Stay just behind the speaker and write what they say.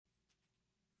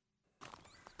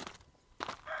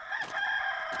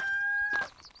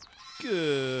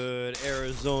Good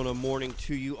Arizona morning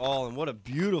to you all, and what a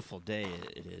beautiful day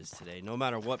it is today. No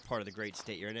matter what part of the great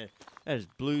state you're in, there's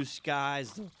blue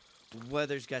skies. The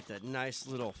weather's got that nice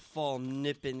little fall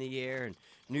nip in the air, and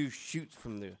new shoots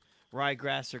from the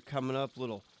ryegrass are coming up.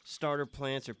 Little starter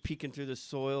plants are peeking through the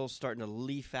soil, starting to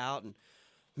leaf out, and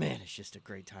man, it's just a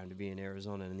great time to be in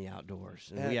Arizona and in the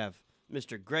outdoors. And we have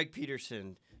Mr. Greg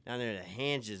Peterson down there. The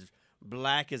hands is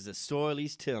black as the soil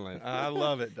he's tilling. I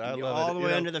love it. I love it. All the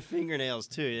way under the fingernails,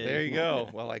 too. There you go.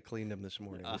 Well, I cleaned them this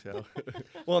morning. So,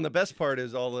 well, and the best part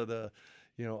is all the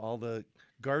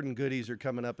garden goodies are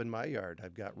coming up in my yard.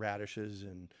 I've got radishes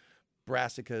and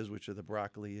brassicas, which are the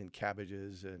broccoli and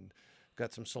cabbages, and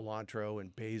got some cilantro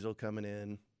and basil coming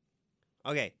in.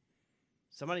 Okay.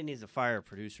 Somebody needs to fire a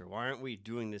producer. Why aren't we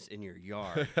doing this in your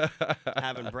yard,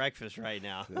 having breakfast right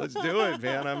now? Let's do it,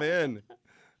 man. I'm in.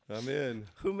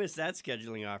 Who missed that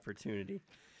scheduling opportunity?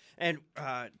 And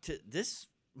this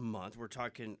month, we're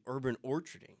talking urban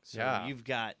orcharding. So you've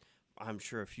got, I'm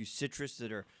sure, a few citrus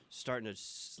that are starting to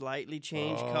slightly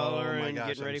change color and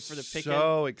getting ready for the picking.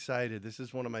 So excited. This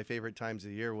is one of my favorite times of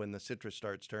the year when the citrus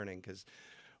starts turning, because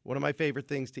one of my favorite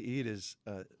things to eat is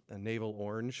a navel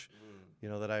orange,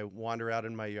 that I wander out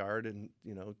in my yard and,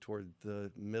 toward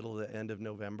the middle to the end of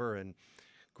November and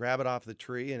grab it off the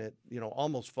tree, and it,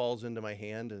 almost falls into my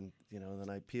hand, and, then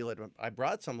I peel it. I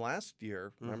brought some last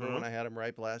year. Remember when I had them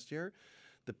ripe last year?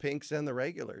 The pinks and the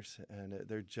regulars, and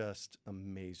they're just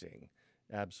amazing.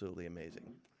 Absolutely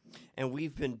amazing. And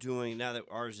we've been doing, now that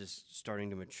ours is starting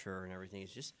to mature and everything,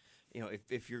 it's just,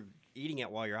 if you're eating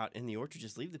it while you're out in the orchard,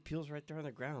 just leave the peels right there on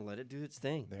the ground. Let it do its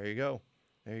thing. There you go.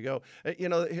 There you go.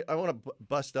 I want to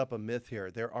bust up a myth here.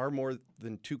 There are more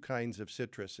than two kinds of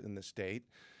citrus in the state.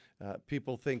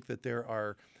 People think that there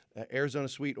are Arizona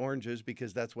sweet oranges,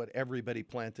 because that's what everybody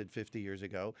planted 50 years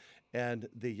ago, and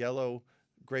the yellow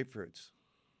grapefruits.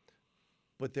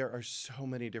 But there are so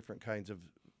many different kinds of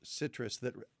citrus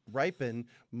that ripen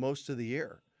most of the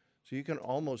year. So you can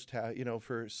almost have,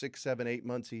 for 6, 7, 8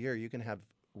 months a year, you can have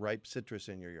ripe citrus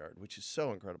in your yard, which is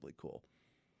so incredibly cool.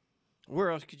 Where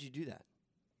else could you do that?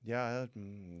 Yeah.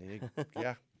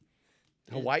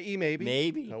 Hawaii,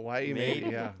 maybe. Hawaii, maybe.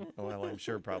 Yeah. Well, I'm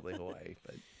sure probably Hawaii.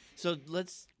 But so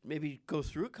let's maybe go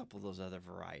through a couple of those other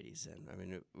varieties then. I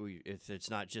mean, if it's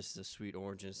not just the sweet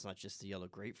orange and it's not just the yellow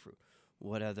grapefruit,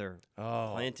 what other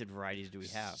planted varieties do we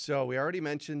have? So we already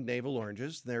mentioned navel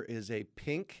oranges. There is a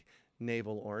pink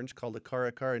navel orange called a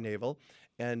Caracara navel,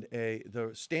 and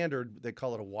the standard, they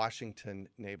call it a Washington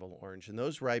navel orange. And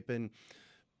those ripen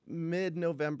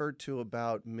mid-November to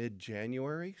about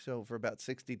mid-January. So for about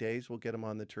 60 days, we'll get them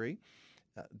on the tree.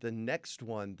 The next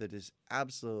one that is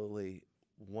absolutely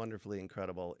wonderfully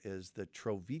incredible is the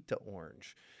Trovita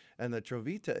orange. And the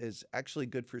Trovita is actually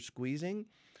good for squeezing,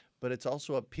 but it's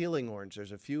also a peeling orange.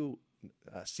 There's a few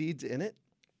seeds in it.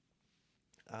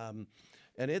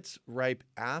 And it's ripe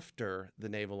after the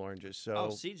navel oranges. So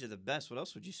seeds are the best. What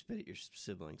else would you spit at your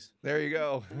siblings? There you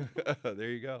go. There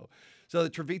you go. So the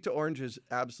Trovita orange is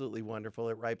absolutely wonderful.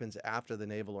 It ripens after the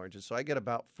navel oranges. So I get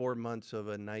about 4 months of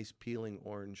a nice peeling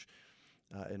orange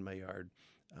in my yard.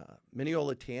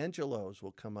 Mineola tangelos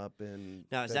will come up in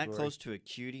Now, is February. that close to a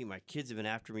cutie? My kids have been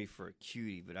after me for a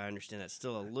cutie, but I understand that's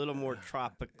still a little more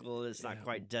tropical. It's not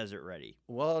quite desert ready.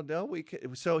 Well, no,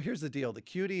 so here's the deal. The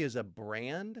cutie is a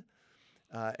brand,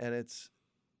 and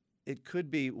it could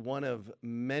be one of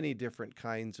many different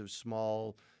kinds of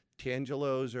small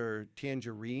tangelos or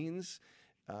tangerines.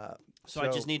 So I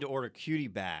just need to order cutie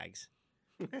bags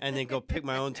and then go pick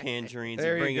my own tangerines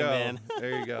there and bring you go. them in.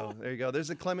 There you go. There you go.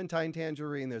 There's a clementine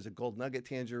tangerine. There's a gold nugget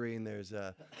tangerine. There's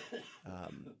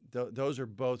those are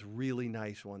both really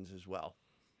nice ones as well.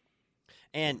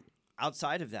 And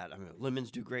outside of that, I mean,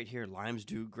 lemons do great here. Limes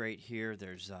do great here.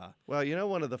 There's well,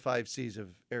 one of the 5 C's of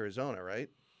Arizona, right?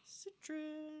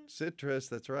 Citrus.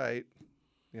 That's right.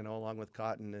 Along with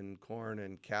cotton and corn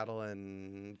and cattle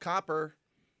and copper.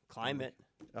 Climate.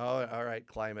 Oh, all right,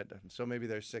 climate. So maybe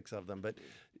there's 6 of them, but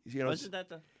wasn't that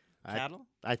the cattle?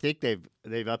 I think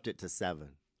they've upped it to 7.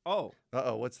 Oh.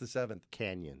 What's the 7th?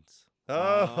 Canyons.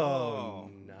 Oh,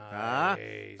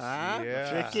 nice.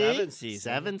 Yeah. Tricky.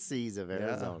 7 C's of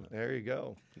Arizona. Yeah, there you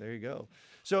go. There you go.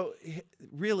 So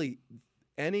really,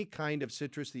 any kind of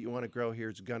citrus that you want to grow here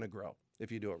is going to grow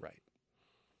if you do it right.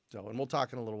 So, and we'll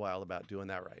talk in a little while about doing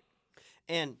that right.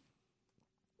 And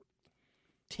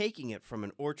taking it from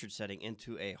an orchard setting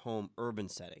into a home urban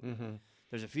setting,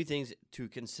 there's a few things to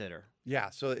consider. Yeah,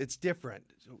 so it's different.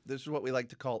 So this is what we like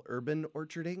to call urban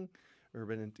orcharding.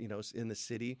 in the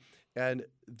city. And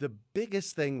the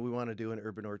biggest thing we want to do in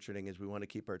urban orcharding is we want to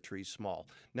keep our trees small.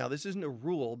 Now, this isn't a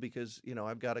rule because,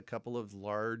 I've got a couple of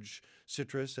large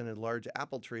citrus and a large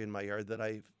apple tree in my yard that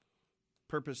I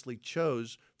purposely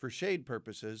chose for shade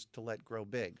purposes to let grow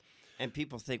big. And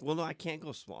people think, well, no, I can't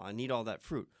go small. I need all that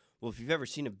fruit. Well, if you've ever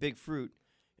seen a big fruit,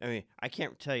 I mean, I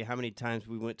can't tell you how many times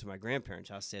we went to my grandparents'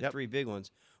 house. They had 3 big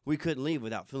ones. We couldn't leave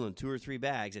without filling 2 or 3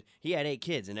 bags. And he had 8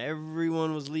 kids, and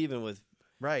everyone was leaving with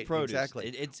produce. Exactly.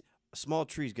 It's a small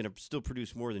tree is going to still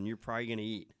produce more than you're probably going to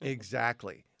eat.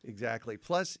 Exactly.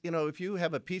 Plus, if you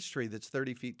have a peach tree that's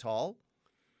 30 feet tall,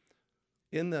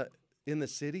 in the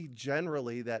city,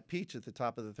 generally that peach at the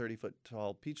top of the 30-foot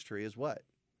tall peach tree is what?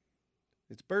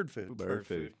 It's bird food. Bird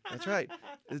food. That's right.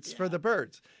 It's for the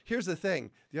birds. Here's the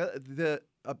thing: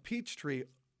 a peach tree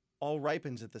all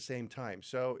ripens at the same time.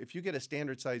 So if you get a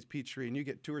standard-sized peach tree and you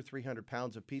get 200 or 300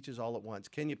 pounds of peaches all at once,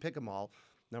 can you pick them all?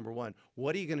 Number one.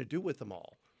 What are you going to do with them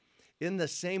all? In the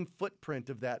same footprint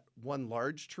of that one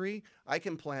large tree, I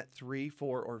can plant 3,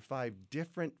 4, or 5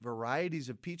 different varieties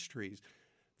of peach trees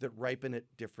that ripen at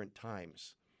different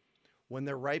times. When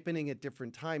they're ripening at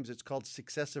different times, it's called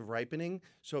successive ripening.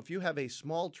 So if you have a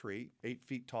small tree, 8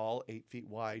 feet tall, 8 feet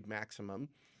wide maximum,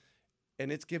 and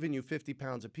it's giving you 50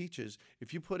 pounds of peaches,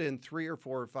 if you put in 3 or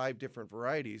 4 or 5 different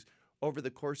varieties, over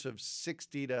the course of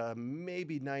 60 to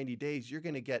maybe 90 days, you're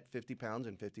going to get 50 pounds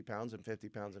and 50 pounds and 50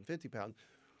 pounds and 50 pounds,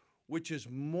 which is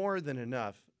more than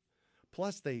enough.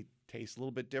 Plus, they taste a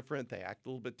little bit different. They act a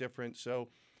little bit different. So,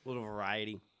 A little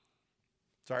variety.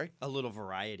 sorry? A little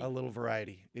variety. A little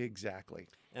variety. Exactly.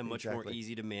 And much more Exactly.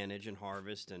 easy to manage and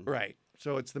harvest. And Right.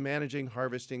 So it's the managing,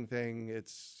 harvesting thing.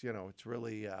 It's,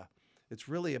 it's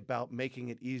really about making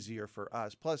it easier for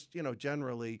us. Plus,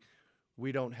 generally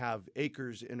we don't have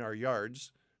acres in our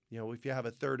yards. If you have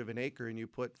a third of an acre and you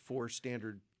put 4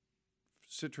 standard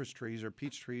citrus trees or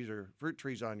peach trees or fruit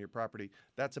trees on your property,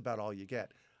 that's about all you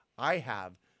get. I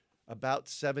have about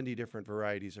 70 different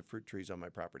varieties of fruit trees on my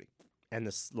property. And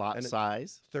the lot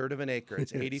size? Third of an acre.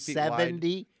 It's 80 feet wide.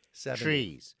 70 70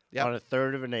 trees Yep. on a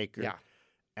third of an acre. Yeah.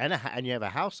 And you have a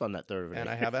house on that third of an And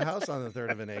acre. I have a house on the third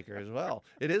of an acre as well.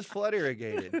 It is flood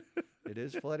irrigated.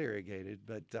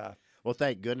 But Well,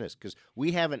 thank goodness, because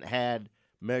we haven't had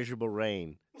measurable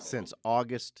rain since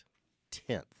August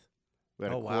 10th. We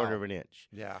had Oh, a quarter wow. of an inch,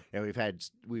 yeah, and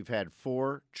we've had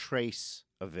 4 trace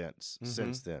events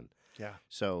since then. yeah,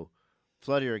 So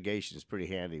flood irrigation is pretty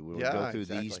handy when we Yeah, go through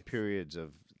these exactly. periods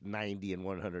of 90 and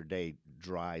 100-day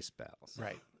dry spells.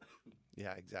 right.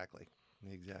 Yeah, exactly.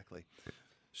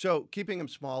 So keeping them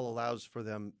small allows for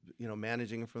them,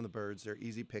 managing them from the birds. They're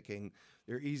easy picking.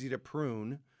 They're easy to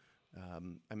prune.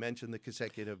 I mentioned the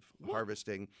consecutive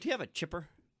harvesting. do you have a chipper?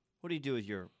 What do you do with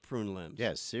your prune limbs?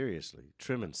 Yeah, seriously,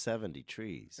 trimming 70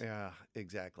 trees. Yeah,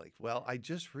 exactly. Well, I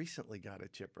just recently got a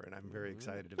chipper, and I'm very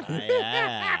excited about Ah, it.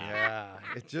 yeah. Yeah,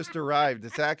 it just arrived.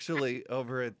 It's actually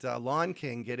over at Lawn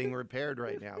King getting repaired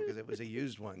right now because it was a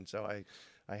used one. So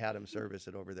I had him service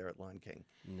it over there at Lawn King.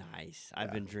 Nice.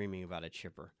 I've been dreaming about a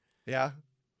chipper. Yeah.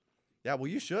 Yeah, well,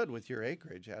 you should with your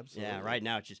acreage, absolutely. Yeah, right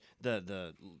now it's just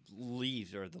the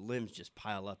leaves or the limbs just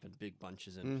pile up in big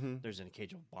bunches, and Mhm. there's an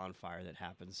occasional bonfire that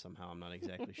happens somehow. I'm not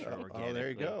exactly sure. Oh, there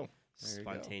you go. There you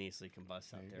go. Spontaneously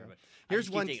combusts out There you there. go. But Here's I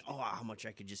just one- keep thinking, how much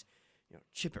I could just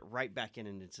chip it right back in,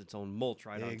 and it's its own mulch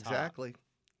right on top.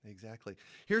 Exactly.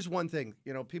 Here's one thing.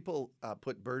 People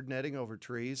put bird netting over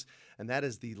trees, and that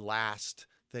is the last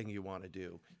thing you want to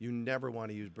do. You never want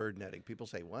to use bird netting. People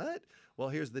say, what? Well,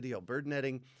 here's the deal. Bird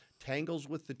netting tangles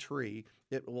with the tree.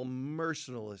 It will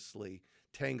mercilessly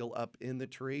tangle up in the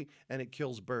tree, and it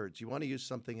kills birds. You want to use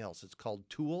something else. It's called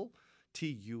tulle,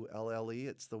 Tulle.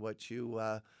 It's the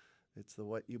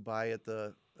what you buy at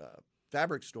the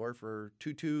fabric store for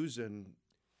tutus and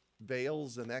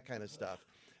veils and that kind of stuff.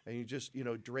 And you just,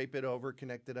 drape it over,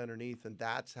 connect it underneath. And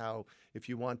that's how, if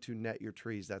you want to net your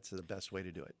trees, that's the best way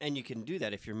to do it. And you can do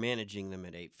that if you're managing them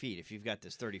at 8 feet. If you've got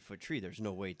this 30-foot tree, there's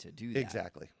no way to do that.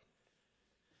 Exactly.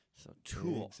 So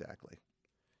tool. Exactly.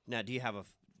 Now, do you have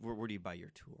where do you buy your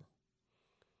tool?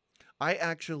 I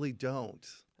actually don't.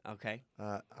 Okay.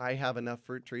 I have enough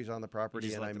fruit trees on the property,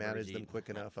 just and let I the birds manage them eat. quick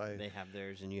enough. They have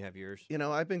theirs and you have yours.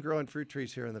 I've been growing fruit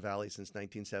trees here in the valley since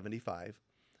 1975.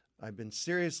 I've been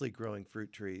seriously growing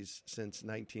fruit trees since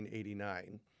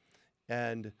 1989.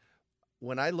 And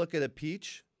when I look at a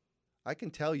peach, I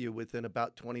can tell you within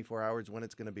about 24 hours when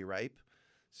it's going to be ripe.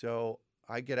 So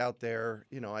I get out there,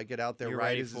 You're right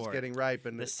ready as it's for it. getting ripe.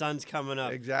 And The sun's coming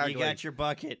up. Exactly. You got your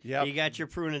bucket. Yep. You got your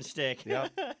pruning stick.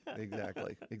 Yep,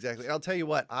 exactly. I'll tell you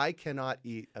what, I cannot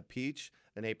eat a peach,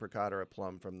 an apricot, or a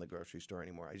plum from the grocery store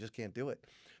anymore. I just can't do it.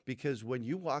 Because when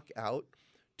you walk out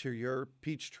to your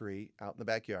peach tree out in the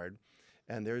backyard,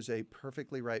 and there's a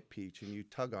perfectly ripe peach, and you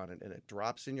tug on it, and it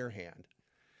drops in your hand,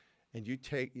 and you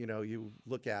take, you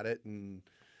look at it and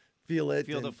feel it,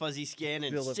 Feel the and fuzzy skin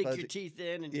and feel the stick fuzzy- your teeth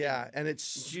in. And yeah, and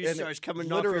it's juice and starts it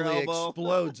coming off your literally elbow.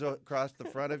 explodes across the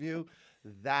front of you.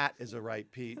 That is a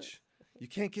ripe peach. You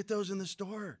can't get those in the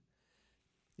store.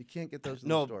 You can't get those in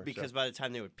the No, store. because by the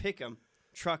time they would pick them,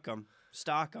 truck them,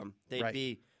 stock them, they'd Right.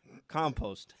 be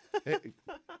compost.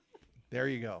 There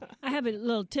you go. I have a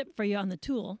little tip for you on the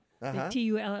tool, Uh-huh.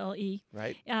 the Tulle.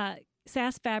 Right.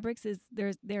 SAS Fabrics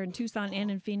they're in Tucson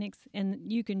and in Phoenix, and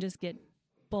you can just get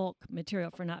bulk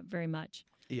material for not very much.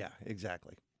 Yeah,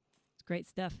 exactly. It's great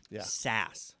stuff. Yeah.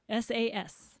 SAS.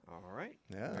 SAS. All right.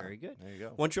 Yeah. Very good. There you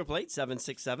go.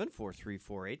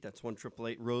 1-888-767-4348. That's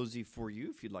 1-888-ROSIE for you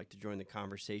if you'd like to join the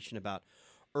conversation about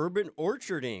urban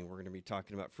orcharding. We're going to be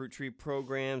talking about fruit tree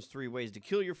programs, 3 ways to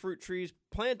kill your fruit trees,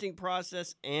 planting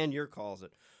process, and your calls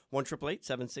at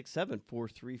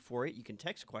 1-888-767-4348. You can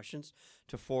text questions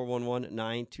to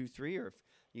 411-923, or if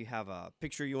you have a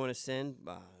picture you want to send,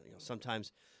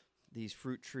 sometimes these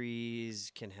fruit trees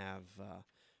can have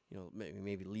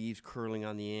maybe leaves curling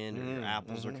on the end, or your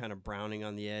apples are kind of browning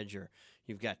on the edge, or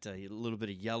you've got a little bit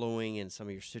of yellowing in some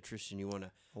of your citrus, and you want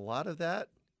to. A lot of that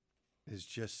is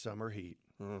just summer heat.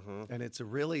 Mm-hmm. And it's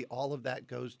really all of that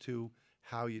goes to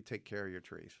how you take care of your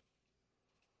trees.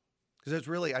 Because there's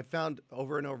really, I found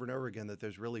over and over and over again that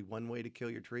there's really one way to kill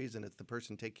your trees, and it's the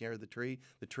person taking care of the tree.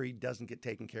 The tree doesn't get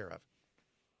taken care of.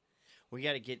 We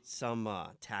got to get some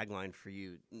tagline for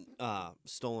you,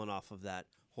 stolen off of that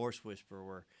Horse Whisperer,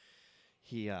 where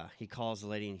he calls the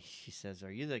lady and he says,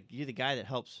 "Are you the guy that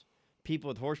helps people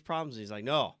with horse problems?" And he's like,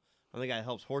 "No, I'm the guy that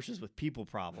helps horses with people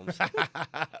problems."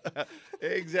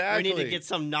 Exactly. We need to get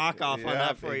some knockoff on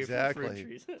that for you for exactly. fruit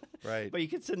trees. Right. But you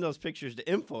can send those pictures to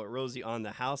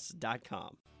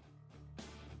info@rosieonthehouse.com.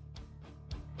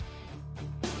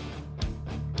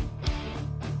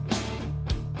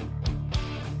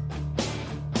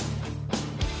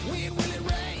 When will it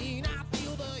rain? I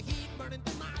feel the heat burning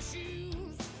through my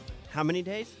shoes. How many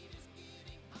days?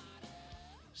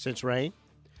 Since rain,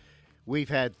 we've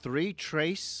had 3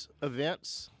 trace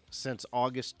events since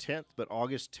August 10th, but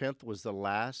August 10th was the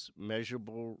last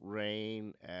measurable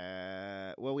rain.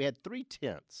 We had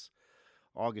 3/10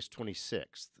 August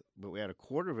 26th, but we had a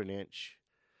quarter of an inch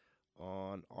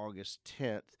on August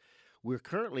 10th. We're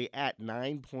currently at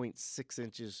 9.6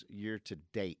 inches year to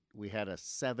date. We had a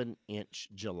 7-inch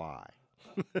July.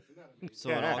 So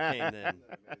it all came then.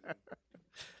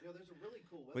 there's a really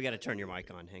cool We got to turn your mic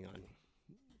on. Hang on.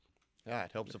 Yeah,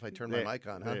 it helps if I turn my mic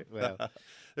on, huh? Well,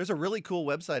 There's a really cool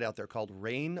website out there called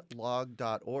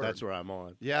rainlog.org. that's where I'm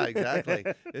on. Yeah, exactly.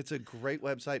 It's a great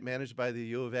website managed by the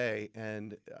U of A,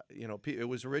 and it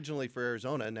was originally for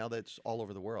Arizona. Now that's all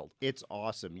over the world. It's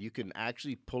awesome. You can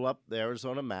actually pull up the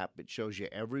Arizona map. It shows you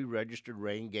every registered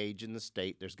rain gauge in the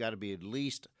state. There's got to be at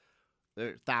least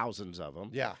thousands of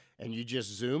them. Yeah. And you just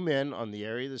zoom in on the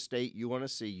area of the state you want to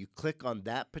see. You click on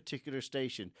that particular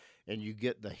station, and you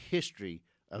get the history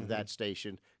of that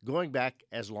station going back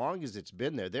as long as it's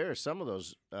been there. There are some of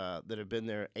those that have been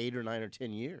there 8 or 9 or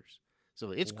 10 years.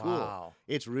 So it's cool. Wow.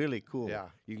 It's really cool. Yeah.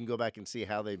 You can go back and see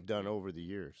how they've done over the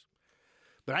years.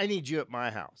 But I need you at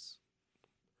my house.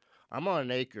 I'm on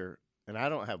an acre, and I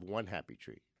don't have one happy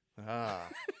tree. Ah.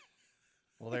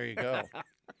 Well, there you go.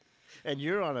 And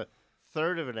you're on a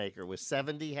third of an acre with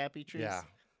 70 happy trees? Yeah.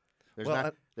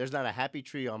 There's not a happy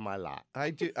tree on my lot.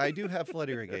 I do have flood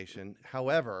irrigation.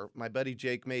 However, my buddy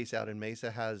Jake Mace out in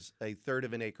Mesa has a third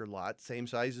of an acre lot, same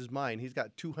size as mine. He's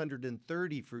got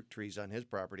 230 fruit trees on his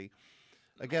property.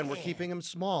 Again, we're keeping them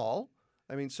small.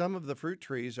 I mean, some of the fruit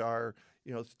trees are,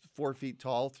 4 feet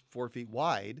tall, 4 feet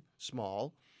wide,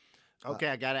 small. Okay,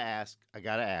 I gotta ask.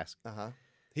 Uh-huh.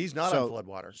 He's not So- on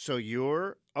floodwater. So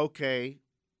you're okay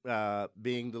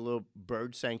being the little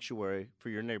bird sanctuary for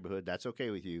your neighborhood. That's okay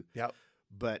with you. Yep.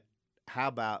 But how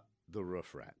about the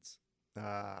roof rats?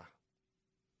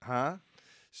 Huh?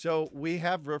 So we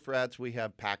have roof rats, we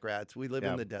have pack rats. We live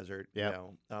in Yep. the desert. Yep.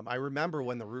 I remember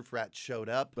when the roof rats showed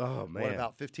up. Oh, man.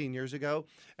 About 15 years ago,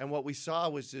 and what we saw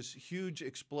was this huge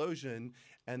explosion,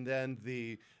 and then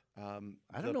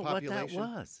I don't know what that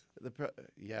was.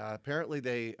 Apparently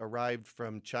they arrived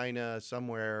from China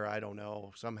somewhere. I don't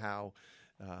know, somehow.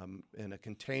 In a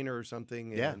container or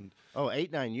something. Yeah. And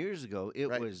 8-9 years ago, it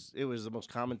Right. was the most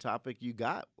common topic you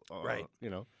got. Right.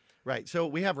 Right. So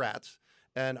we have rats,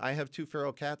 and I have 2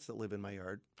 feral cats that live in my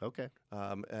yard. Okay.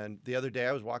 And the other day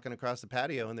I was walking across the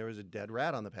patio, and there was a dead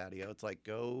rat on the patio. It's like,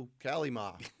 go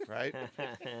Kalima, right?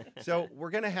 So we're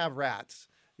going to have rats.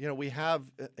 We have,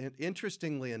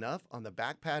 interestingly enough, on the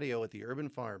back patio at the urban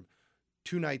farm,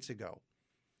 2 nights ago,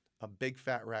 a big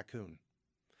fat raccoon.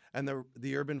 And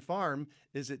the urban farm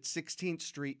is at 16th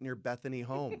Street near Bethany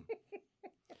Home.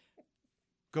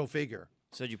 Go figure.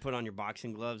 So did you put on your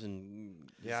boxing gloves and?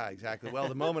 Yeah, exactly. Well,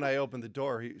 the moment I opened the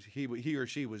door, he or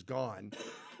she was gone.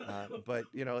 But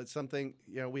it's something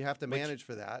we have to manage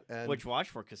for that. And Which watch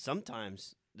for, because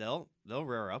sometimes they'll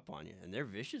rear up on you, and they're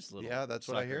vicious little. yeah, that's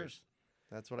what I hear. suckers.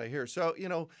 That's what I hear.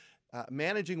 So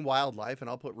managing wildlife, and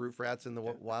I'll put roof rats in the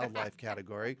wildlife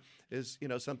category, is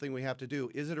something we have to do.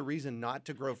 Is it a reason not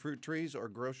to grow fruit trees or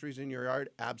groceries in your yard?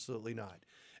 Absolutely not.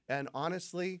 And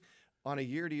honestly, on a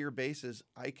year-to-year basis,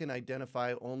 I can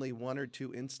identify only 1 or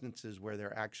 2 instances where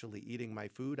they're actually eating my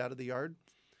food out of the yard.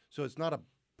 So it's not a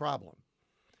problem.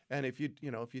 And if you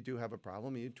do have a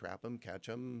problem, you trap them, catch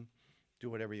them,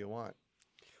 do whatever you want.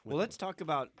 Well, let's talk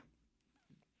about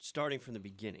starting from the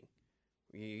beginning.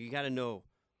 You got to know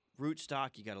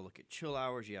rootstock. You got to look at chill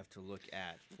hours. You have to look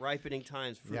at ripening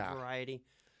times, fruit Yeah. variety.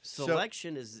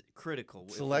 Selection is critical. if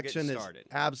we're Selection getting is started.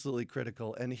 absolutely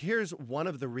critical. And here's one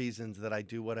of the reasons that I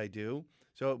do what I do.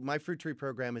 So my fruit tree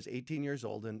program is 18 years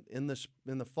old, and in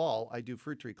the fall I do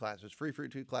fruit tree classes, free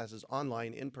fruit tree classes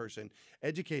online, in person,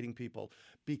 educating people.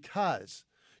 Because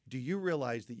do you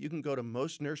realize that you can go to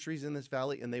most nurseries in this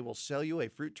valley and they will sell you a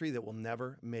fruit tree that will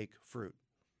never make fruit?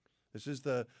 This is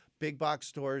the big box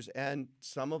stores and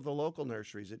some of the local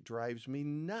nurseries. It drives me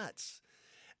nuts.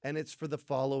 And it's for the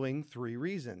following 3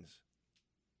 reasons.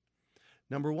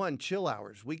 Number 1, chill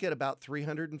hours. We get about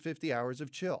 350 hours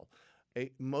of chill.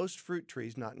 Most fruit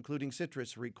trees, not including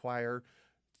citrus, require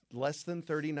less than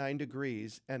 39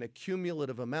 degrees and a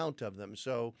cumulative amount of them.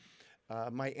 So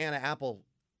my Anna apple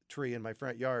tree in my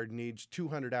front yard needs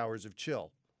 200 hours of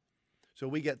chill. So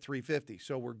we get 350,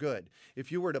 so we're good.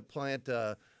 If you were to plant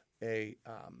a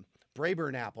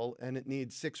Braeburn apple and it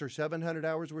needs 600 or 700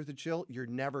 hours worth of chill, you're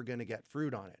never going to get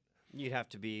fruit on it. You'd have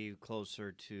to be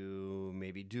closer to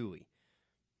maybe Dewey,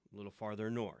 a little farther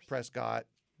north. Prescott,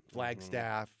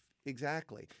 Flagstaff,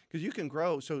 exactly. Because you can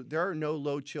grow, so there are no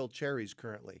low chill cherries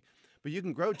currently, but you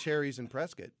can grow cherries in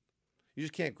Prescott. You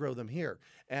just can't grow them here.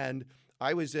 And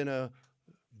I was in a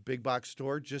big box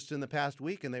store just in the past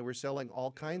week, and they were selling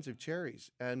all kinds of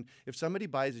cherries. And if somebody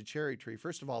buys a cherry tree,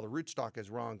 first of all, the rootstock is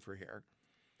wrong for here.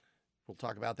 We'll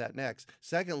talk about that next.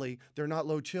 Secondly, they're not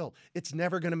low chill. It's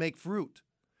never going to make fruit.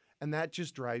 And that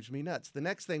just drives me nuts. The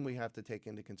next thing we have to take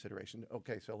into consideration,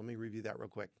 okay, so let me review that real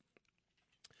quick.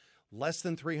 Less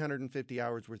than 350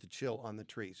 hours worth of chill on the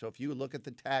tree. So if you look at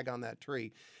the tag on that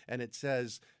tree and it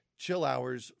says chill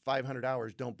hours, 500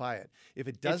 hours, don't buy it. If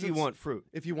it doesn't, If you want fruit.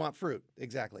 If you want fruit,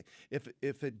 exactly.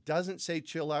 If it doesn't say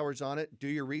chill hours on it, do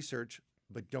your research,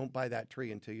 but don't buy that tree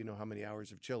until you know how many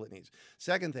hours of chill it needs.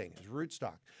 Second thing is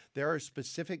rootstock. There are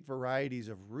specific varieties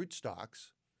of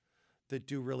rootstocks that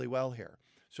do really well here.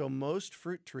 So most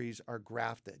fruit trees are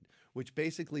grafted, which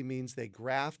basically means they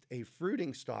graft a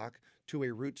fruiting stock to a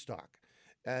rootstock.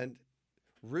 And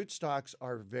rootstocks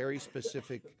are very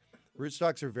specific.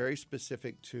 Rootstocks are very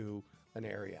specific to an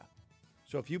area.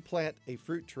 So if you plant a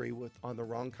fruit tree on the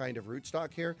wrong kind of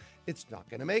rootstock here, it's not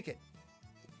going to make it.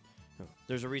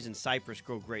 There's a reason cypress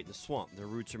grow great in the swamp. Their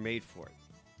roots are made for it.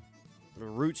 But a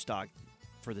rootstock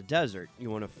for the desert, you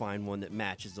want to find one that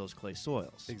matches those clay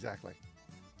soils. Exactly.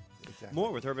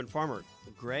 More with urban farmer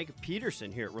Greg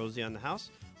Peterson here at Rosie on the House.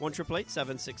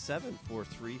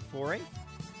 1-888-767-4348.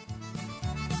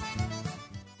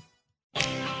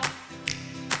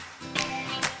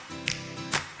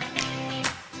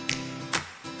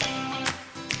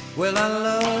 Well, I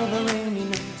love a rainy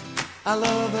night. I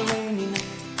love a rainy night.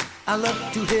 I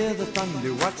love to hear the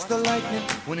thunder, watch the lightning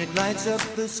when it lights up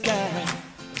the sky.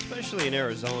 Especially in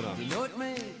Arizona. You know it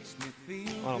makes me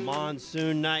feel On a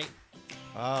monsoon night.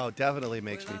 Oh, definitely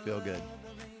makes me feel good.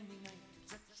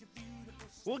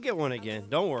 We'll get one again.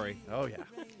 Don't worry. Oh, yeah.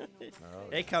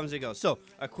 It comes and goes. So,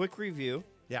 a quick review.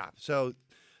 Yeah. So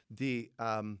the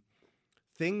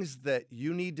things that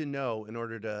you need to know in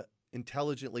order to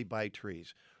intelligently buy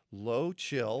trees: low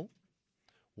chill,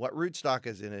 what rootstock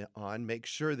is in it on, make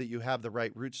sure that you have the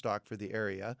right rootstock for the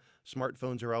area.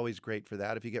 Smartphones are always great for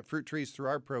that. If you get fruit trees through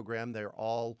our program, they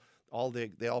all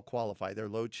qualify. They're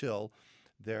low chill.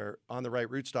 They're on the right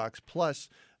rootstocks, plus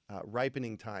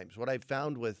ripening times. What I've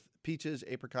found with peaches,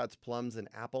 apricots, plums, and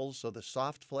apples, so the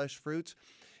soft flesh fruits,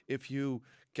 if you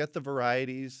get the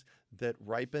varieties that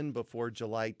ripen before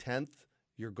July 10th,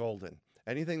 you're golden.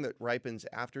 Anything that ripens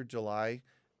after July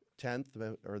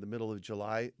 10th or the middle of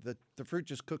July, the fruit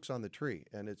just cooks on the tree,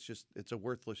 and it's a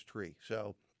worthless tree.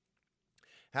 So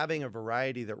having a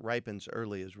variety that ripens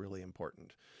early is really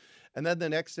important. And then the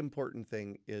next important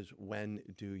thing is, when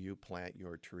do you plant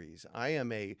your trees? I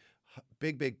am a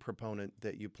big proponent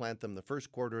that you plant them the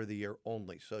first quarter of the year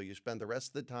only. So you spend the rest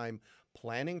of the time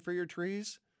planning for your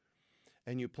trees,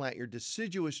 and you plant your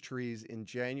deciduous trees in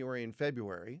January and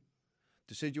February.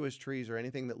 Deciduous trees are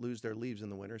anything that lose their leaves in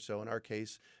the winter. So in our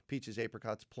case, peaches,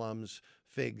 apricots, plums,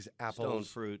 figs, apples,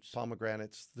 Stone fruits.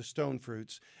 pomegranates, the stone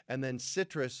fruits. And then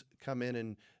citrus come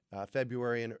in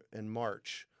February and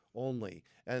March only.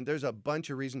 And there's a bunch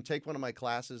of reasons. Take one of my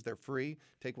classes. They're free.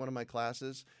 Take one of my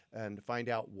classes and find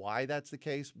out why that's the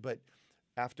case. But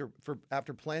after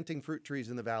planting fruit trees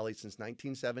in the valley since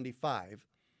 1975,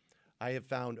 I have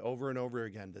found over and over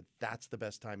again that that's the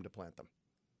best time to plant them.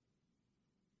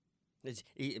 It's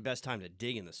the best time to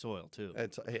dig in the soil, too.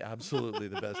 It's absolutely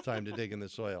the best time to dig in the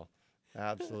soil.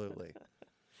 Absolutely.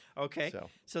 Okay.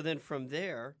 So then from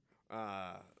there,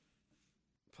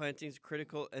 planting's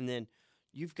critical, and then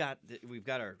we've done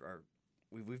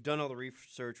all the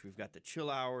research. We've got the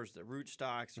chill hours, the root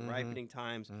stocks, the ripening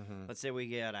times. Let's say we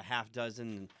get a half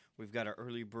dozen, and we've got our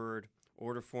early bird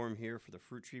order form here for the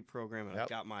fruit tree program, and I've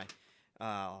got my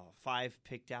 5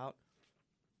 picked out.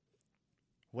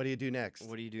 What do you do next?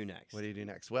 What do you do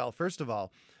next? Well, first of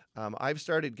all, I've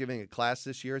started giving a class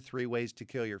this year, 3 ways to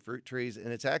kill your fruit trees, and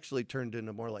it's actually turned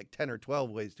into more like 10 or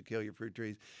 12 ways to kill your fruit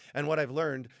trees. And what I've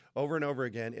learned over and over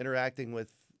again, interacting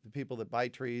with the people that buy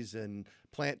trees and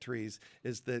plant trees,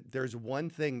 is that there's one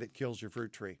thing that kills your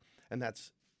fruit tree, and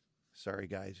that's, sorry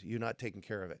guys, you not taking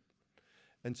care of it.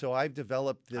 And so I've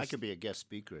developed this. I could be a guest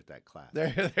speaker at that class.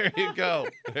 There you go.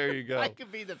 There you go. I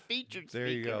could be the featured speaker.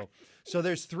 There you go. So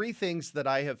there's 3 things that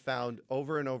I have found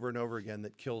over and over and over again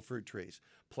that kill fruit trees.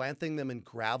 Planting them in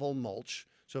gravel mulch.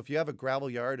 So if you have a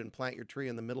gravel yard and plant your tree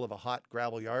in the middle of a hot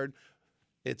gravel yard,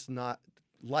 it's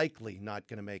likely not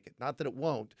going to make it. Not that it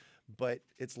won't, but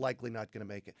it's likely not going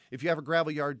to make it. If you have a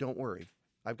gravel yard, don't worry.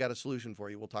 I've got a solution for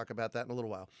you. We'll talk about that in a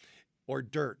little while. Or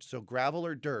dirt. So gravel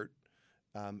or dirt.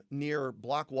 Near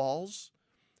block walls.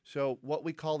 So what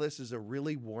we call this is a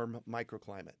really warm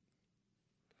microclimate.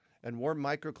 And warm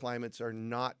microclimates are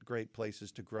not great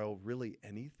places to grow really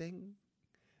anything.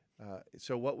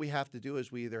 So what we have to do is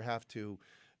we either have to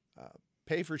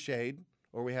pay for shade,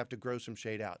 or we have to grow some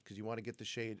shade out, because you want to get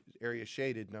the area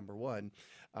shaded, number one.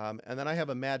 And then I have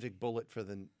a magic bullet for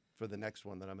the next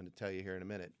one that I'm going to tell you here in a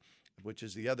minute, which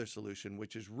is the other solution,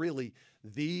 which is really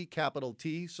the capital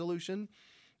T solution.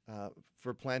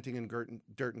 For planting in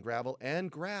dirt and gravel and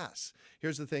grass.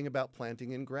 Here's the thing about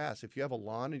planting in grass. If you have a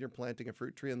lawn and you're planting a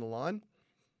fruit tree in the lawn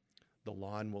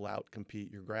will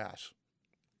outcompete your grass.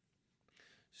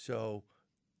 So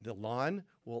the lawn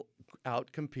will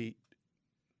outcompete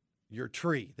your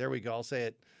tree. There we go. I'll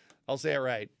say it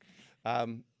right.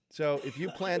 So if you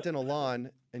plant in a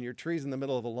lawn and your tree's in the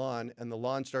middle of a lawn and the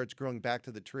lawn starts growing back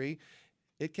to the tree,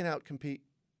 it can outcompete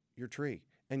your tree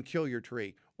and kill your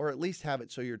tree, or at least have it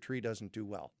so your tree doesn't do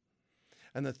well.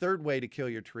 And the third way to kill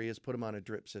your tree is put them on a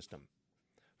drip system.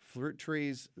 Fruit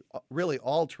trees, really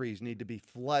all trees, need to be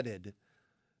flooded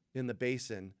in the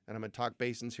basin, and I'm going to talk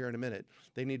basins here in a minute.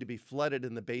 They need to be flooded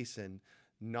in the basin,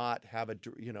 not have a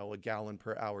gallon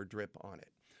per hour drip on it.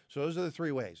 So those are the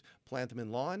 3 ways. Plant them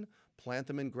in lawn, plant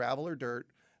them in gravel or dirt,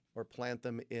 or plant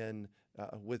them in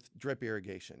with drip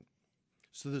irrigation.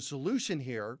 So the solution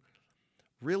here,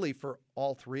 really, for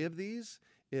all 3 of these,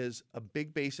 is a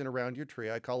big basin around your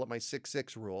tree. I call it my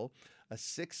 6-6 rule. A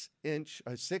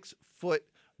 6-foot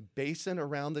basin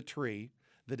around the tree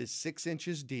that is 6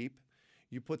 inches deep.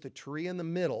 You put the tree in the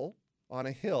middle on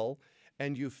a hill,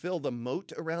 and you fill the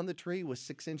moat around the tree with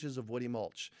 6 inches of woody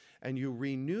mulch. And you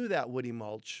renew that woody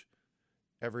mulch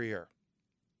every year.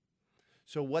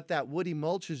 So what that woody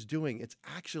mulch is doing, it's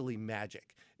actually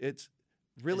magic. It's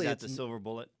really... Is that the silver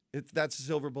bullet? That's a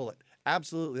silver bullet.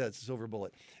 Absolutely, that's a silver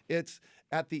bullet. It's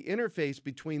at the interface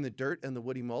between the dirt and the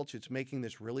woody mulch. It's making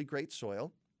this really great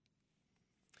soil.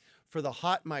 For the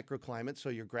hot microclimate, so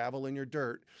your gravel and your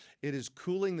dirt, it is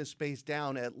cooling the space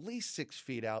down at least 6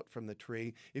 feet out from the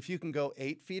tree. If you can go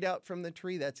 8 feet out from the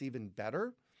tree, that's even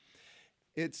better.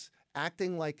 It's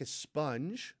acting like a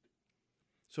sponge,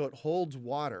 so it holds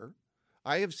water.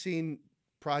 I have seen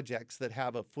projects that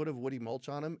have a foot of woody mulch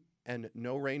on them and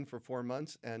no rain for 4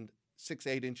 months, and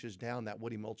 6-8 inches down, that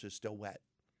woody mulch is still wet.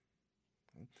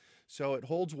 Okay. So it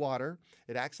holds water,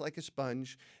 it acts like a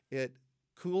sponge, it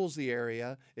cools the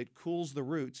area, it cools the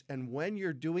roots, and when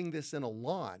you're doing this in a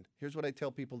lawn, here's what I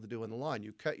tell people to do in the lawn.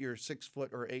 You cut your 6-foot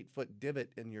or 8-foot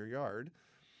divot in your yard,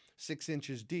 6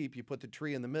 inches deep, you put the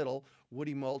tree in the middle,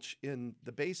 woody mulch in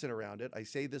the basin around it. I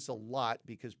say this a lot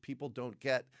because people don't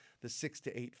get the 6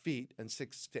 to 8 feet and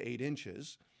 6 to 8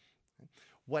 inches.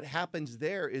 what happens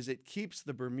there is it keeps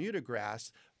the Bermuda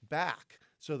grass back.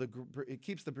 So it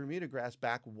keeps the Bermuda grass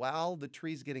back while the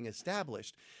tree's getting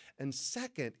established. And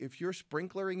second, if you're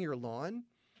sprinklering your lawn,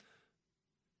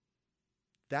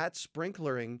 that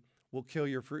sprinklering will kill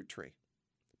your fruit tree,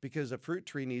 because a fruit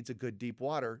tree needs a good deep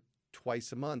water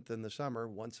twice a month in the summer,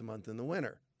 once a month in the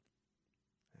winter.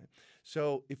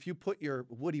 So if you put your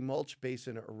woody mulch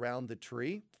basin around the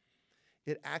tree,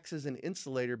 it acts as an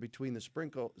insulator between the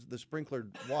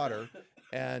sprinklered water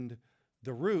and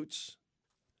the roots.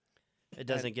 It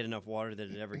doesn't get enough water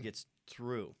that it ever gets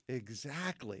through.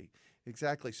 Exactly.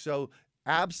 So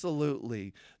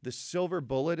absolutely, the silver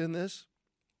bullet in this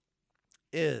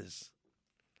is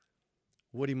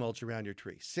woody mulch around your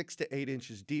tree, 6 to 8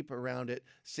 inches deep around it,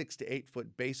 6 to 8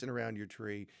 foot basin around your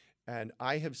tree. And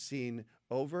I have seen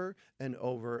over and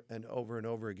over and over and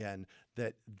over again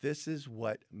that this is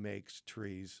what makes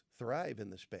trees thrive in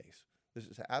the space. This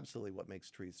is absolutely what makes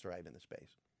trees thrive in the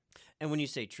space. And when you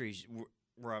say trees,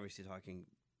 we're obviously talking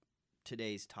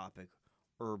today's topic,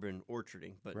 urban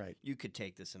orcharding, but Right. you could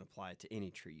take this and apply it to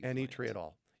any tree. Any tree at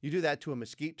all. You do that to a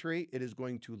mesquite tree, it is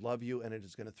going to love you and it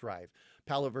is going to thrive.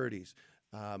 Palo Verdes,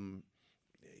 Ironwoods,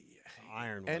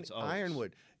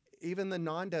 ironwood, even the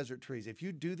non-desert trees. If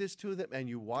you do this to them and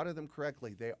you water them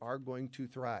correctly, they are going to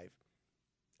thrive.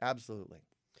 Absolutely.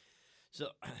 So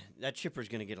that chipper's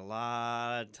going to get a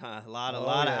lot of time, a lot of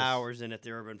yes. hours in at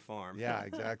the urban farm. Yeah,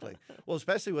 exactly. Well,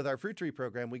 especially with our fruit tree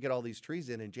program, we get all these trees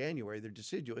in January. They're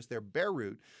deciduous. They're bare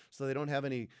root, so they don't have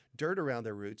any dirt around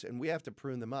their roots, and we have to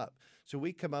prune them up. So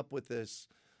we come up with this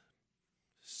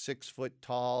 6 foot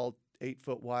tall, 8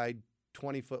 foot wide,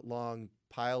 20 foot long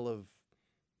pile of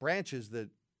branches that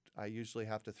I usually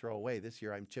have to throw away. This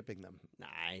year I'm chipping them.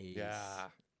 Nice. Yeah.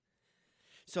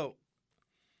 So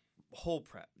hole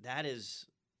prep, that is,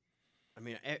 I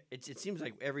mean, it seems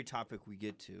like every topic we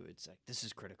get to, it's like, this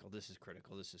is critical, this is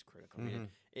critical, this is critical. I mean,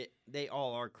 they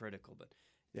all are critical, but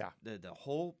Yeah. the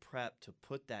whole prep to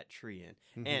put that tree in.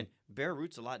 Mhm. And bare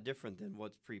root's a lot different than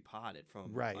what's pre-potted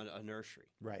from Right. a nursery.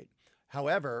 Right.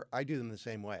 However, I do them the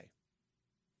same way.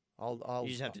 I'll You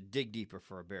just have to dig deeper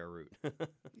for a bare root.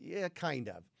 Yeah, kind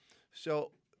of.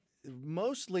 So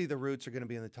mostly the roots are going to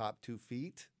be in the top 2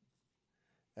 feet.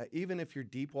 Even if you're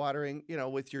deep watering,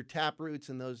 with your tap roots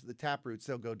and the tap roots,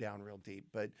 they'll go down real deep.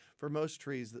 But for most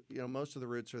trees, most of the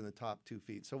roots are in the top 2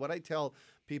 feet. So what I tell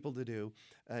people to do,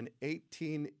 an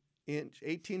 18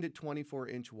 to 24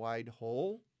 inch wide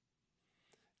hole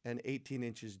and 18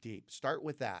 inches deep. Start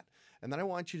with that. And then I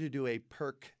want you to do a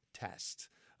perk test.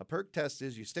 A perk test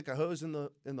is you stick a hose in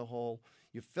the hole,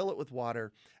 you fill it with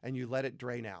water, and you let it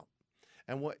drain out.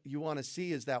 And what you want to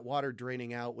see is that water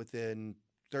draining out within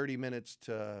 30 minutes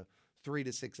to 3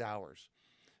 to 6 hours.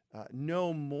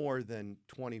 No more than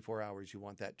 24 hours you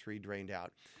want that tree drained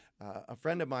out. A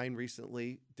friend of mine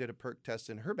recently did a perk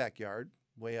test in her backyard,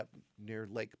 way up near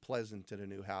Lake Pleasant at a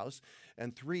new house,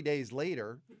 and 3 days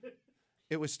later,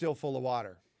 it was still full of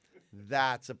water.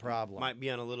 That's a problem. Might be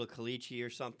on a little caliche or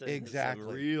something. Exactly.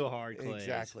 Some real hard clays.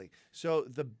 Exactly. So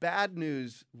the bad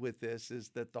news with this is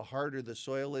that the harder the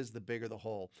soil is, the bigger the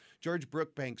hole. George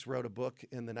Brookbanks wrote a book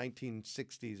in the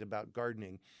 1960s about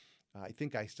gardening. I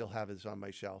think I still have this on my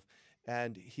shelf.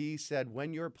 And he said,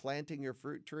 when you're planting your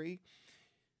fruit tree,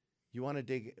 you want to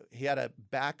dig. He had a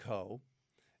backhoe,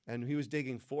 and he was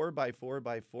digging 4 by 4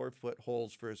 by 4 foot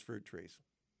holes for his fruit trees.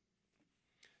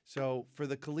 So for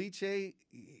the caliche,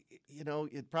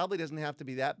 it probably doesn't have to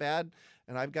be that bad.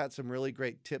 And I've got some really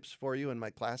great tips for you in my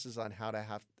classes on how to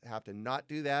have to not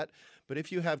do that. But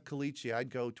if you have caliche, I'd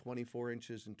go 24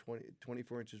 inches and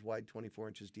 24 inches wide, 24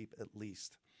 inches deep at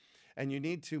least. And you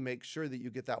need to make sure that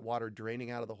you get that water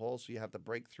draining out of the hole, so you have to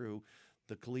break through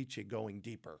the caliche going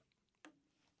deeper.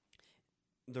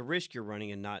 The risk you're running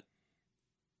in not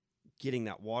getting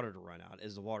that water to run out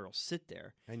is the water will sit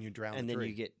there, And you drown and the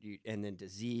then tree. and then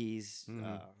disease.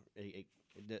 Mhm.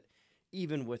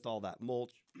 Even with all that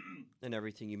mulch and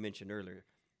everything you mentioned earlier,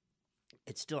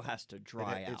 it still has to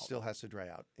dry out. It still has to dry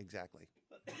out. Exactly.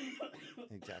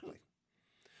 Exactly.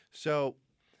 So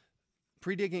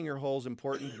pre-digging your hole is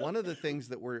important. One of the things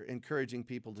that we're encouraging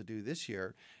people to do this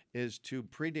year is to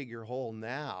pre-dig your hole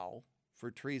now for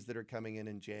trees that are coming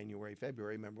in January,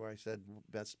 February. Remember I said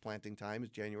best planting time is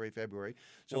January, February.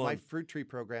 So Well, my fruit tree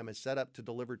program is set up to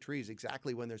deliver trees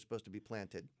exactly when they're supposed to be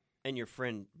planted. And your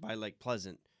friend by Lake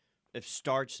Pleasant, if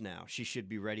starts now, she should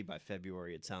be ready by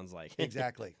February, it sounds like.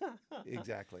 Exactly.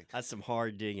 Exactly. That's some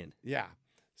hard digging. Yeah.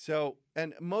 So,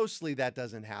 and mostly that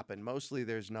doesn't happen. Mostly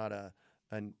there's not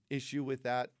an issue with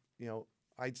that.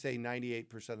 I'd say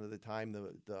 98% of the time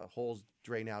the holes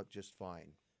drain out just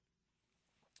fine.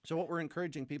 So what we're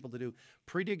encouraging people to do,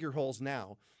 pre-dig your holes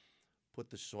now, put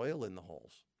the soil in the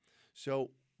holes.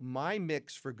 So my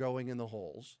mix for going in the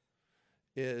holes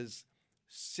is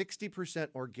 60%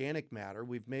 organic matter.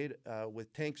 We've made,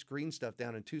 with Tank's Green Stuff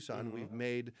down in Tucson, we've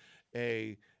made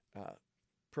a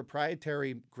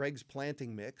proprietary Greg's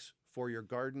planting mix for your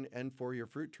garden and for your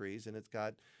fruit trees. And it's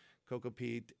got cocoa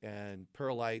peat and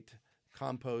perlite,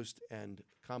 compost, and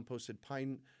composted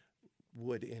pine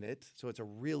wood in it. So it's a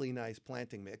really nice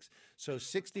planting mix. So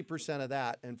 60% of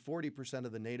that and 40%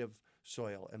 of the native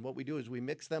soil. And what we do is we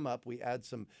mix them up. We add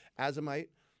some azomite,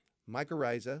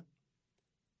 mycorrhiza,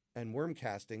 and worm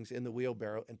castings in the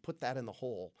wheelbarrow and put that in the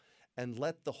hole and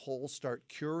let the hole start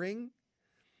curing.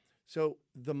 So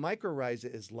the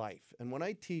mycorrhiza is life. And when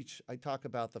I teach, I talk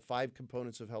about the 5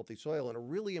 components of healthy soil. And a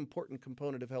really important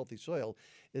component of healthy soil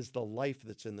is the life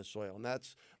that's in the soil. And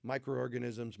that's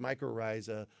microorganisms,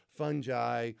 mycorrhiza,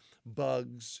 fungi,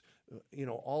 bugs,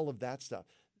 all of that stuff.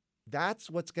 That's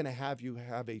what's going to have you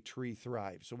have a tree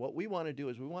thrive. So what we want to do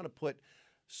is we want to put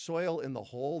soil in the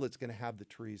hole that's going to have the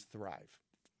trees thrive.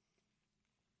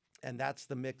 And that's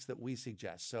the mix that we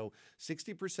suggest. So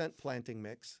 60% planting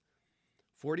mix,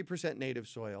 40% native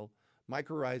soil,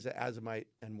 mycorrhiza, azomite,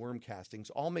 and worm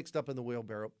castings, all mixed up in the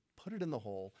wheelbarrow. Put it in the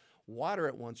hole, water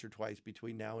it once or twice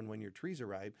between now and when your trees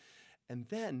arrive. And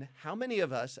then how many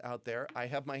of us out there, I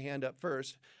have my hand up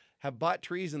first, have bought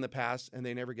trees in the past and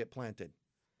they never get planted,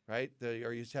 right?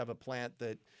 Or you just have a plant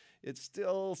that it's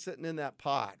still sitting in that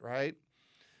pot, right?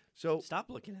 So Stop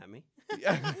looking at me.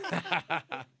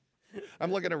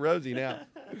 I'm looking at Rosie now.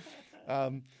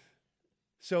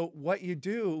 So what you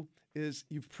do is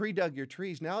you've pre-dug your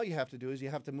trees. Now you have to do is you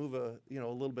have to move a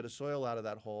little bit of soil out of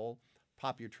that hole,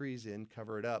 pop your trees in,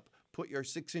 cover it up, put your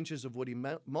 6 inches of woody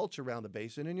mulch around the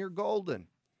basin, and you're golden.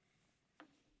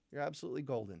 You're absolutely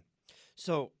golden.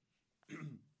 So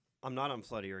I'm not on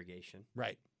flood irrigation.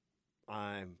 Right.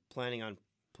 I'm planning on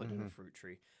putting in a fruit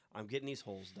tree. I'm getting these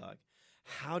holes dug.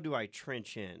 How do I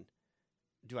trench in?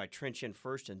 Do I trench in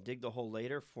first and dig the hole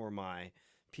later for my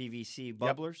PVC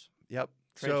bubblers? Yep.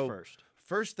 Trench first.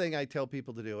 First thing I tell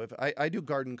people to do, if I do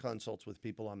garden consults with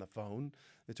people on the phone,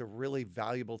 it's a really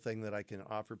valuable thing that I can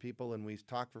offer people, and we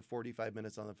talk for 45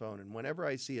 minutes on the phone. And whenever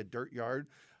I see a dirt yard,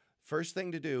 first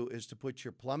thing to do is to put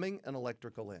your plumbing and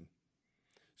electrical in.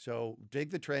 So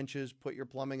dig the trenches, put your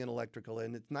plumbing and electrical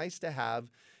in. It's nice to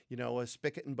have, a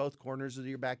spigot in both corners of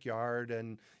your backyard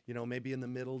and, maybe in the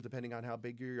middle, depending on how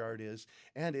big your yard is.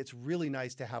 And it's really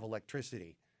nice to have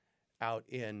electricity out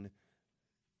in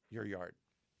your yard.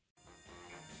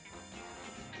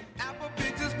 Apple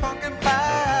peaches, pumpkin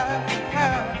pie.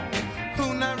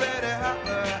 Who not ready?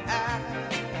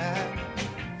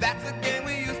 That's a game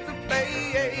we used to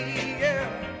play. Yeah.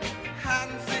 Hide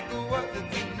and seek was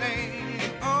its name.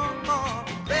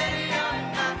 Ready or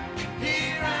not,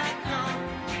 here I come.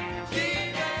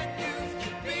 Gee, that used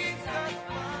to be such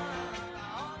fun. I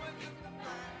always used to find a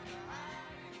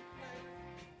hiding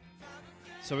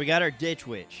place. So we got our ditch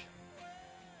witch.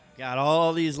 Got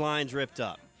all these lines ripped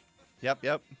up.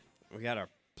 Yep. We got our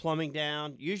plumbing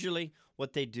down. Usually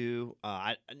what they do,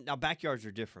 now backyards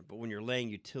are different, but when you're laying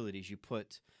utilities, you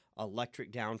put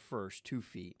electric down first, 2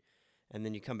 feet, and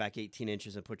then you come back 18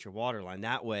 inches and put your water line.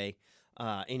 That way,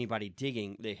 anybody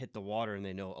digging, they hit the water and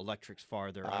they know electric's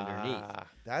farther underneath.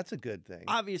 That's a good thing.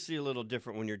 Obviously a little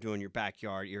different when you're doing your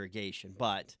backyard irrigation,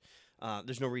 but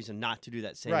there's no reason not to do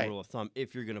that same Right. rule of thumb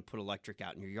if you're going to put electric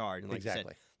out in your yard. And like you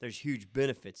Exactly. said, there's huge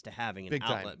benefits to having an Big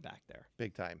time. outlet back there.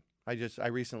 Big time. I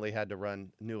recently had to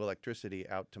run new electricity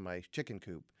out to my chicken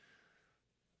coop.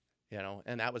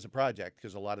 And that was a project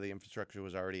because a lot of the infrastructure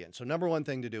was already in. So number one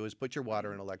thing to do is put your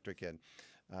water and electric in.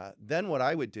 Then what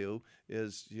I would do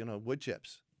is, wood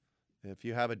chips. If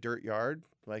you have a dirt yard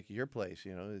like your place,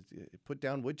 put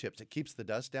down wood chips. It keeps the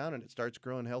dust down and it starts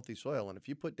growing healthy soil. And if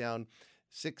you put down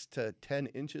 6 to 10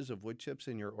 inches of wood chips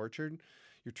in your orchard,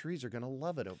 your trees are going to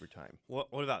love it over time.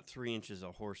 What about 3 inches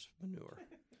of horse manure?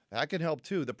 That can help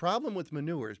too. The problem with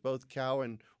manures, both cow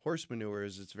and horse manure,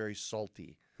 is it's very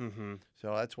salty. Mm-hmm.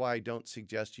 So that's why I don't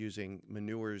suggest using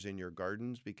manures in your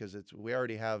gardens because we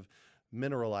already have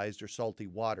mineralized or salty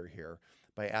water here.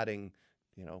 By adding,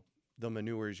 the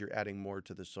manures, you're adding more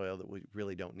to the soil that we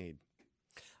really don't need.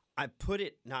 I put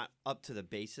it not up to the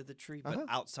base of the tree, but Uh-huh.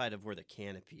 outside of where the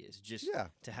canopy is, just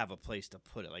to have a place to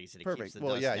put it. Like you said, it keeps Perfect. the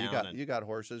Well, dust yeah, down. you got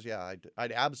horses. Yeah,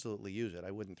 I'd absolutely use it.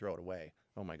 I wouldn't throw it away.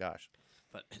 Oh my gosh.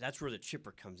 But that's where the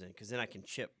chipper comes in, because then I can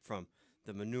chip from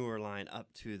the manure line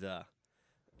up to the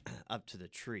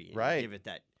tree, and Right. give it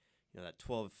that that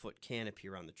 12-foot canopy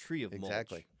around the tree of mulch.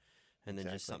 Exactly. And then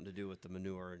just Exactly. something to do with the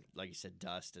manure, and like you said,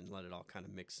 dust, and let it all kind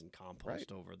of mix and compost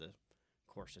Right. over the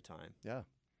course of time. Yeah.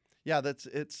 Yeah,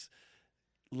 it's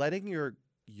letting your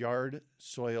yard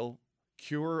soil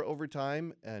cure over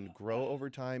time and grow over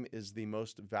time is the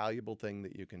most valuable thing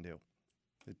that you can do.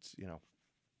 It's,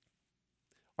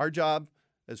 our job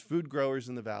as food growers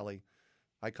in the valley,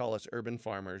 I call us urban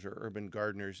farmers or urban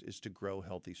gardeners, is to grow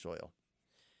healthy soil.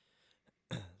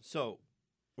 So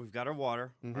we've got our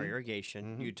water, our Mhm.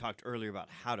 irrigation. Mhm. You talked earlier about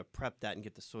how to prep that and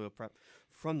get the soil prep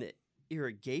from the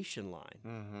irrigation line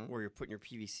Mm-hmm. where you're putting your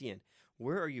PVC in.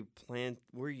 Where are you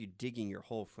digging your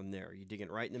hole from there? Are you digging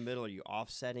it right in the middle? Are you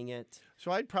offsetting it?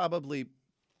 So I'd probably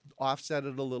offset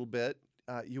it a little bit.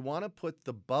 You want to put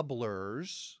the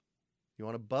bubblers, you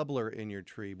want a bubbler in your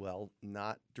tree well,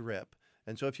 not drip.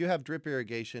 And so if you have drip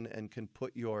irrigation and can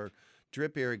put your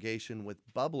drip irrigation with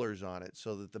bubblers on it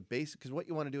so that the base, because what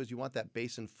you want to do is you want that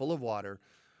basin full of water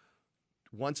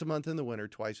once a month in the winter,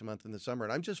 twice a month in the summer.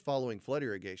 And I'm just following flood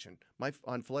irrigation.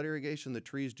 On flood irrigation, the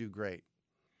trees do great.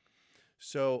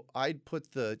 So I'd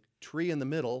put the tree in the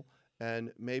middle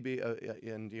and maybe,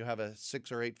 and you have a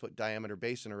 6 or 8 foot diameter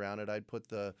basin around it. I'd put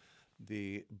the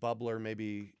bubbler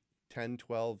maybe 10,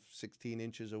 12, 16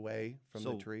 inches away from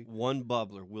So the tree. one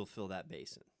bubbler will fill that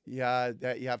basin. Yeah,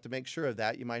 you have to make sure of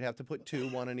that. You might have to put 2,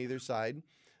 one on either side.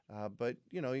 But,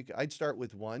 I'd start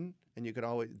with 1, and you can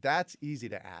always, that's easy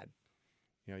to add.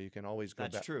 You can always go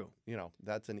That's back. true.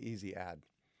 That's an easy add.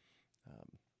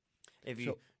 If you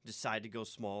So- decide to go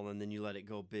small and then you let it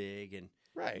go big and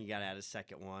Right. you got to add a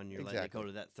second one, you're letting it go Exactly.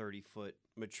 to that 30-foot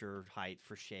mature height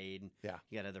for shade. And Yeah.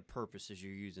 You got other purposes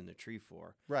you're using the tree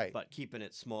for. Right. But keeping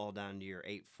it small down to your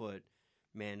 8-foot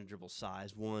manageable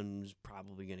size, one's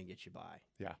probably going to get you by.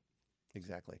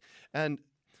 Exactly. And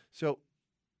so,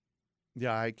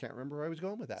 yeah, I can't remember where I was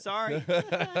going with that. Sorry.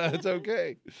 That's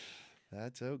okay.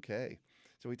 That's okay.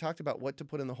 So we talked about what to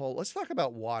put in the hole. Let's talk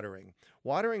about watering.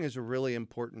 Watering is a really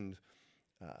important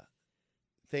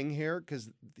thing here because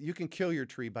you can kill your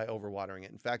tree by overwatering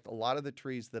it. In fact, a lot of the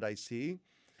trees that I see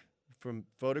from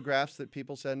photographs that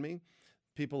people send me,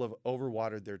 people have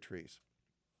overwatered their trees.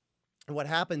 And what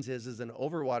happens is an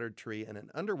overwatered tree and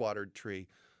an underwatered tree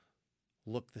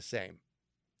look the same.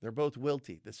 They're both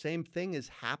wilty. The same thing is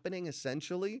happening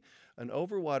essentially. An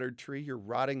overwatered tree, you're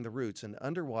rotting the roots. An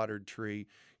underwatered tree,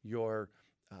 you're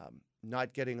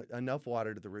not getting enough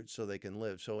water to the roots so they can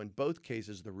live. So in both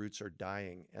cases, the roots are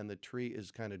dying and the tree is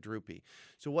kind of droopy.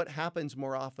 So what happens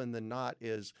more often than not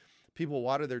is people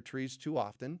water their trees too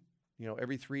often.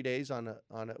 Every 3 days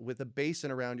with a basin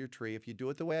around your tree. If you do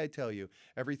it the way I tell you,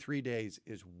 every 3 days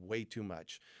is way too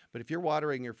much. But if you're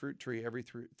watering your fruit tree every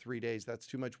 3 days, that's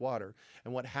too much water.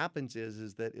 And what happens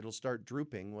is that it'll start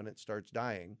drooping when it starts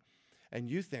dying. And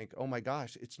you think, oh my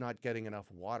gosh, it's not getting enough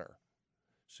water.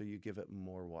 So you give it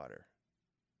more water.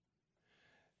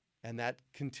 And that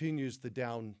continues the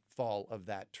downfall of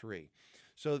that tree.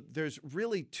 So there's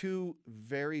really 2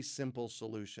 very simple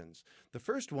solutions. The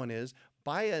first one is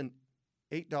buy an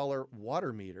 $8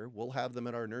 water meter. We'll have them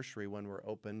at our nursery when we're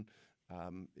open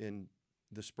in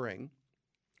the spring.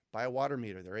 Buy a water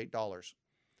meter. They're $8.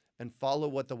 And follow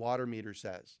what the water meter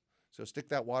says. So stick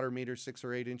that water meter 6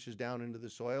 or 8 inches down into the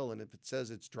soil, and if it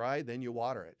says it's dry, then you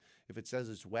water it. If it says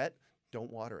it's wet, don't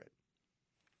water it.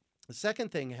 The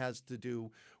second thing has to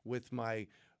do with my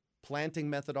planting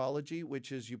methodology,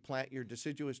 which is you plant your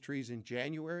deciduous trees in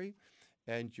January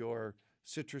and your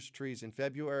citrus trees in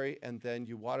February, and then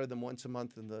you water them once a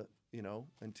month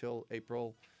until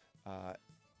April.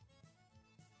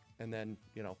 And then,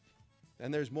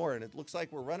 and there's more. And it looks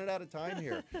like we're running out of time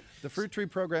here. The fruit tree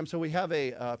program. So we have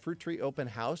a fruit tree open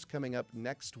house coming up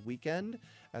next weekend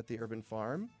at the Urban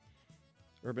Farm,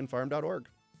 urbanfarm.org.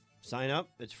 Sign up.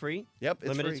 It's free. Yep, it's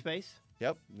Limited free. space.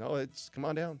 Yep. No, come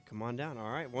on down. Come on down. All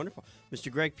right. Wonderful.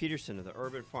 Mr. Greg Peterson of the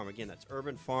Urban Farm. Again, that's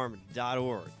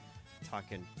urbanfarm.org.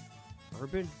 Talking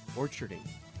urban orcharding.